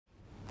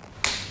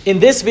In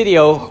this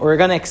video, we're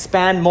going to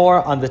expand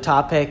more on the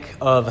topic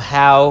of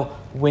how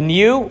when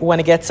you want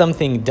to get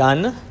something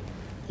done,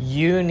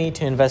 you need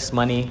to invest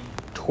money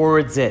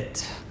towards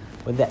it.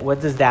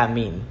 What does that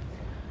mean?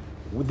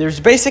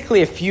 There's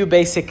basically a few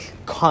basic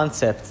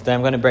concepts that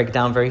I'm going to break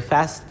down very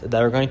fast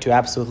that are going to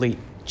absolutely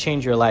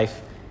change your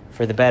life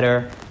for the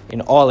better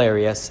in all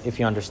areas if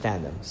you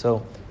understand them.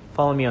 So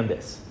follow me on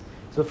this.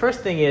 So the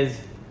first thing is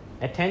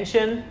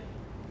attention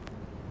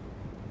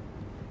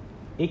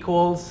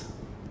equals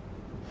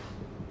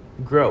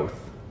growth.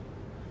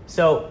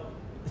 So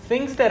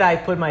things that I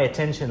put my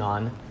attention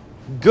on,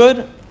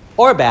 good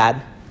or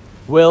bad,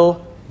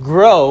 will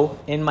grow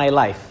in my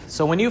life.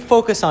 So when you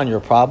focus on your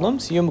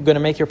problems, you're going to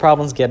make your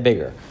problems get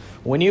bigger.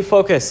 When you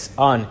focus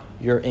on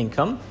your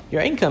income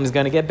is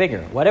going to get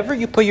bigger. Whatever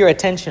you put your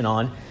attention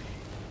on,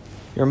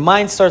 your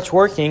mind starts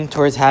working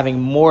towards having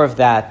more of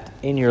that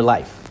in your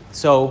life.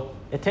 So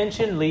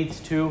attention leads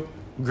to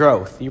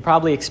growth. You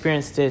probably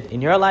experienced it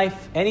in your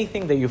life.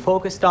 Anything that you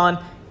focused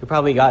on, you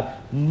probably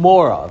got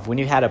more of. When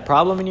you had a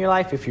problem in your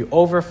life, if you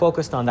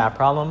over-focused on that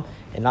problem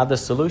and not the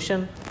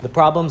solution, the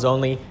problems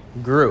only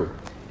grew,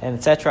 and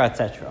etc.,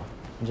 etc.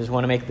 I just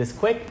want to make this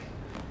quick.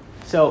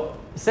 So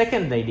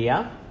second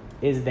idea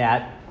is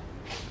that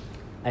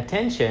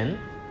attention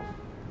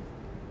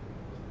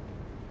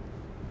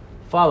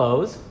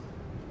follows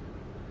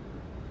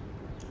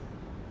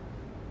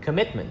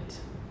commitment.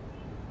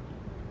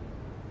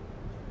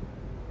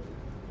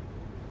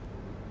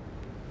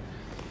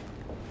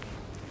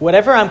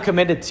 Whatever I'm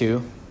committed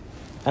to,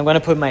 I'm going to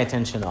put my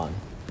attention on.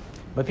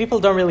 But people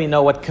don't really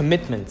know what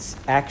commitments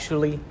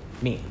actually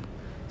mean.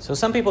 So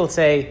some people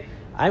say,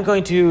 I'm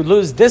going to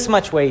lose this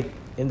much weight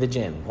in the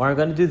gym, or I'm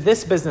going to do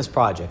this business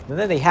project. And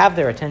then they have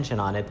their attention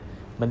on it,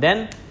 but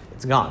then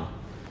it's gone.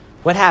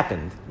 What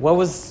happened? What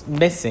was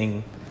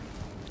missing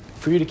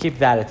for you to keep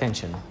that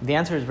attention? The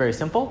answer is very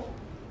simple.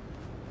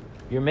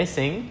 You're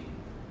missing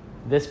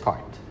this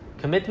part.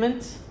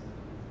 Commitment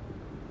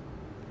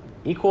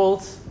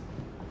equals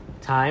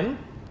time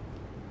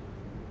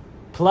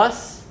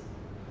plus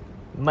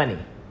money.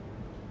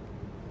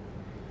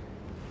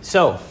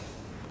 So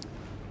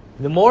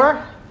the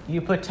more you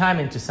put time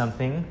into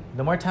something,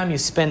 the more time you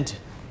spend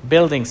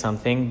building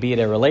something, be it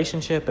a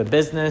relationship, a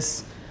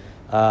business,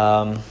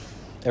 a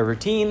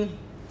routine,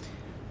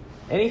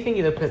 anything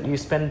you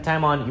spend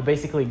time on, you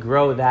basically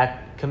grow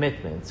that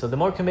commitment. So the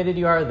more committed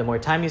you are, the more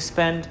time you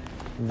spend,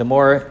 the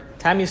more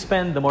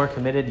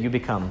committed you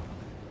become.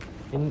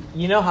 And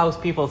you know how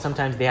people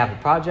sometimes they have a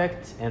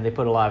project and they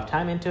put a lot of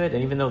time into it,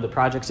 and even though the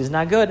project is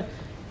not good,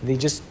 they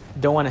just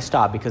don't want to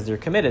stop because they're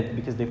committed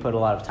because they put a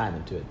lot of time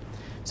into it.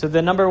 So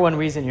the number one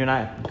reason you're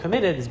not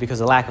committed is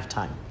because of lack of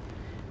time.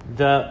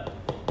 The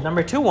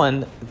number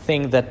one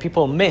thing that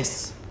people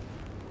miss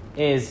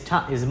is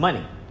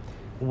money.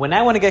 When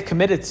I want to get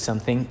committed to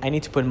something, I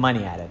need to put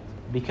money at it,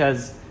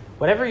 because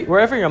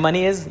wherever your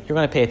money is, you're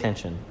going to pay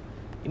attention.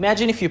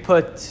 Imagine if you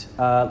put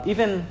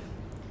even,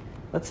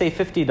 let's say,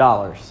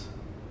 $50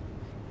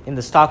 in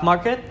the stock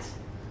market,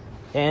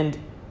 and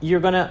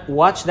you're going to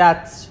watch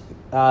that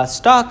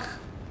stock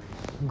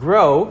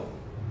grow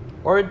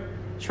or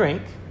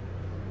shrink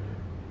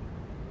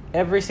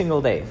every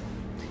single day.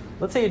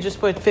 Let's say you just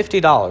put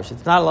 $50.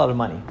 It's not a lot of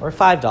money, or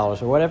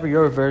 $5, or whatever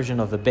your version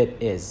of the bit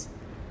is.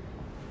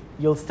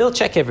 You'll still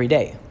check every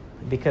day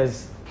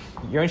because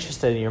you're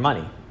interested in your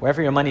money.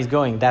 Wherever your money is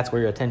going, that's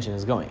where your attention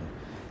is going.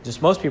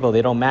 Just most people,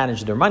 they don't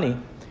manage their money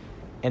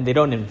and they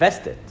don't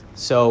invest it.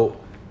 So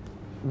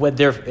what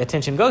their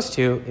attention goes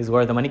to is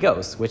where the money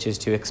goes, which is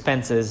to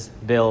expenses,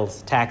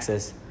 bills,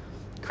 taxes,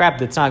 crap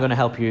that's not going to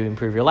help you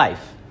improve your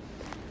life.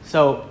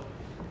 So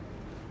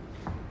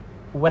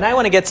when I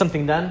want to get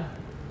something done,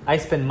 I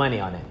spend money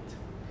on it.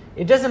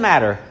 It doesn't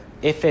matter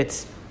if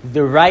it's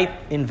the right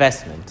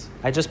investment.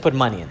 I just put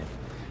money in it.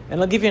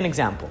 And I'll give you an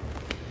example.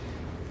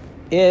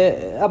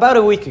 About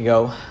a week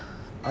ago,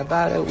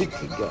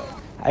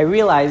 I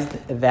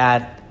realized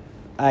that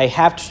I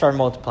have to start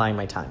multiplying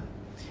my time.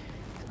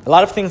 A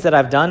lot of things that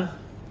I've done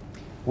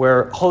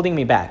were holding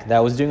me back, that I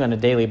was doing on a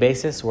daily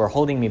basis, were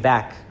holding me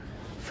back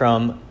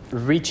from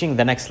reaching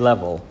the next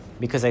level,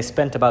 because I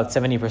spent about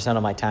 70%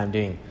 of my time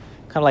doing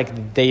kind of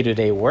like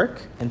day-to-day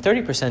work and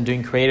 30%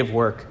 doing creative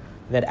work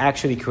that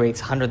actually creates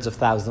hundreds of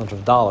thousands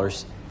of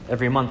dollars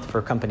every month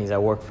for companies I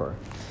work for.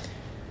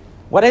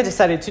 What I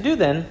decided to do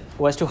then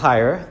was to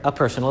hire a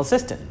personal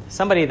assistant,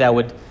 somebody that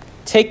would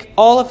take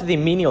all of the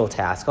menial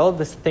tasks, all of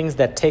the things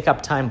that take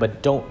up time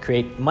but don't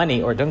create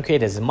money or don't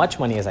create as much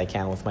money as I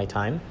can with my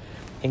time,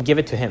 and give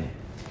it to him.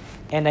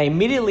 And I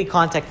immediately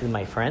contacted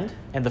my friend,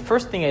 and the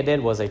first thing I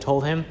did was I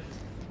told him,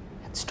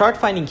 start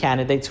finding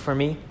candidates for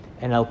me,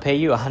 and I'll pay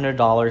you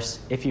 $100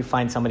 if you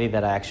find somebody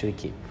that I actually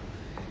keep.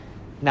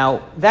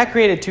 Now, that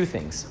created two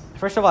things.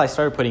 First of all, I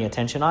started putting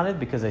attention on it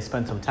because I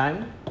spent some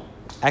time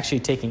actually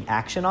taking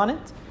action on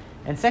it.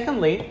 And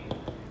secondly,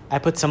 I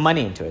put some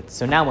money into it.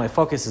 So now my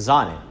focus is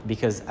on it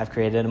because I've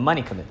created a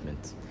money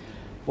commitment.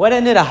 What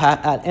ended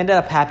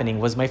up happening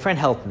was my friend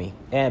helped me.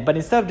 But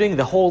instead of doing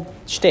the whole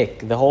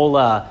shtick, the whole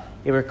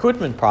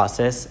recruitment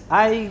process,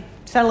 I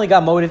suddenly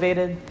got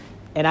motivated,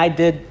 and I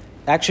did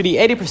actually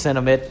 80%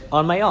 of it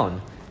on my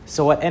own.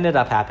 So what ended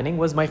up happening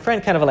was my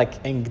friend kind of like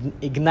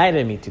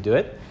ignited me to do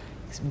it.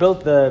 He's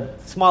built the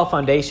small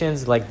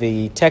foundations, like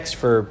the text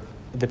for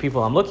the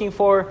people I'm looking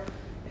for,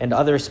 and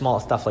other small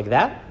stuff like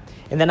that.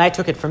 And then I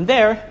took it from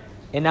there,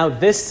 and now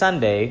this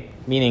Sunday,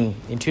 meaning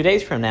in 2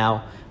 days from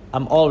now,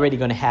 I'm already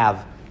going to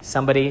have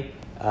somebody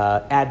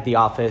at the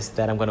office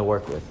that I'm going to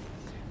work with.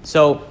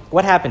 So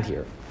what happened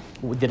here?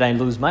 Did I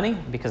lose money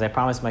because I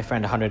promised my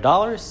friend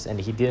 $100 and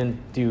he didn't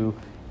do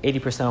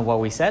 80% of what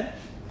we said?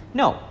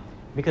 No,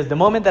 because the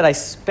moment that I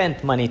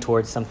spent money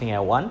towards something I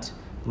want,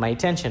 my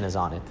attention is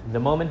on it. The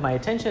moment my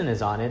attention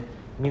is on it,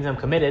 it means I'm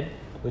committed,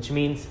 which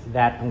means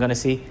that I'm going to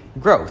see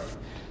growth.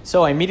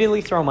 So I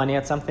immediately throw money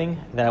at something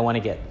that I want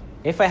to get.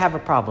 If I have a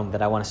problem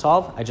that I want to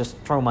solve, I just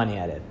throw money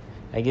at it.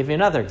 I give you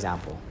another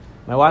example.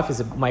 My wife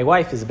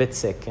is a bit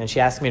sick, and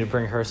she asked me to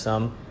bring her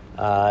some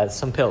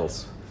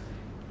pills.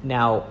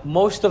 Now,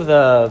 most of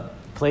the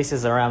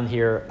places around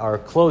here are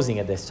closing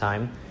at this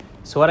time.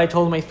 So what I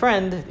told my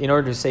friend, in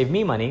order to save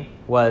me money,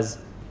 was,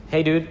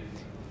 hey dude,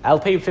 I'll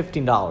pay you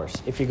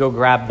 $15 if you go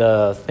grab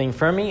the thing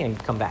for me and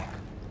come back.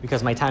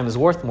 Because my time is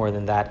worth more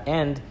than that,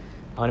 and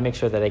I want to make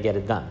sure that I get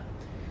it done.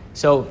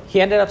 So he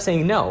ended up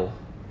saying no,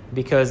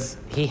 because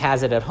he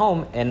has it at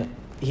home, and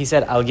he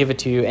said, I'll give it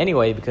to you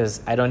anyway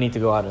because I don't need to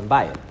go out and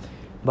buy it.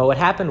 But what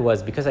happened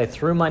was, because I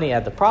threw money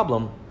at the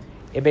problem,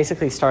 it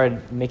basically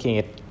started making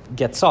it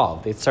get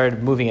solved. It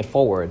started moving it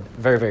forward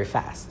very, very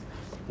fast.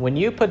 When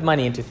you put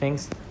money into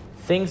things,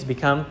 things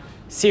become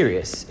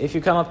serious. If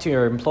you come up to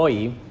your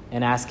employee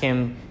and ask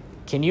him,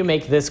 can you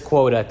make this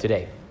quota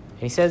today?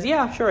 And he says,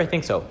 yeah, sure, I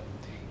think so.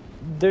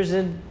 There's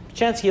a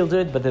chance he'll do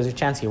it, but there's a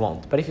chance he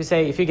won't. But if you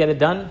say, if you get it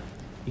done,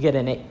 you get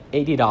an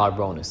 $80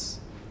 bonus.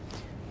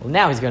 Well,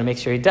 now he's going to make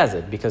sure he does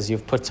it because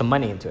you've put some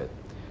money into it.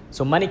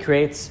 So money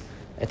creates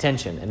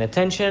attention, and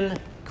attention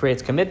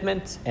creates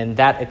commitment, and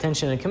that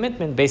attention and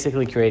commitment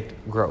basically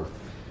create growth.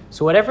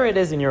 So whatever it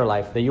is in your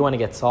life that you want to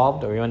get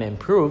solved or you want to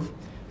improve,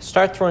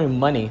 start throwing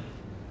money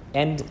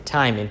and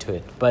time into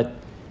it. But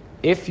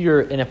if you're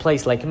in a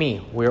place like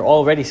me, we're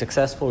already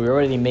successful, we're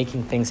already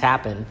making things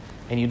happen,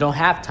 and you don't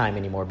have time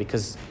anymore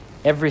because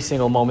every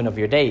single moment of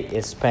your day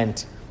is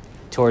spent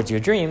towards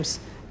your dreams,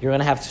 you're going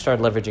to have to start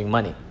leveraging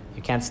money.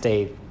 You can't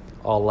stay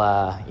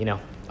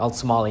all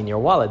small in your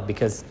wallet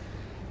because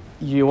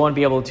you won't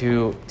be able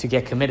to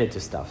get committed to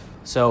stuff.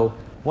 So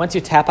once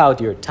you tap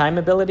out your time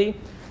ability,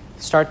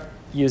 start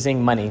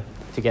using money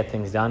to get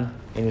things done,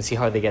 and you'll see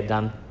how they get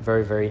done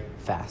very, very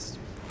fast.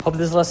 Hope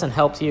this lesson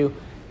helped you.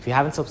 If you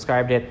haven't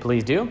subscribed yet,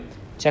 please do.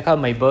 Check out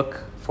my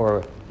book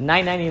for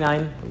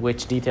 $9.99,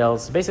 which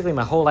details basically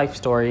my whole life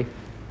story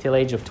till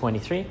age of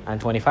 23. I'm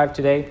 25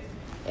 today,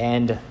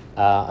 and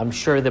I'm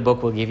sure the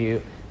book will give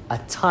you a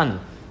ton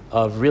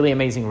of really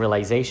amazing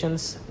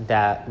realizations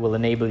that will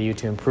enable you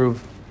to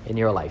improve in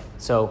your life.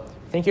 So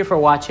thank you for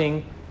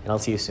watching, and I'll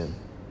see you soon.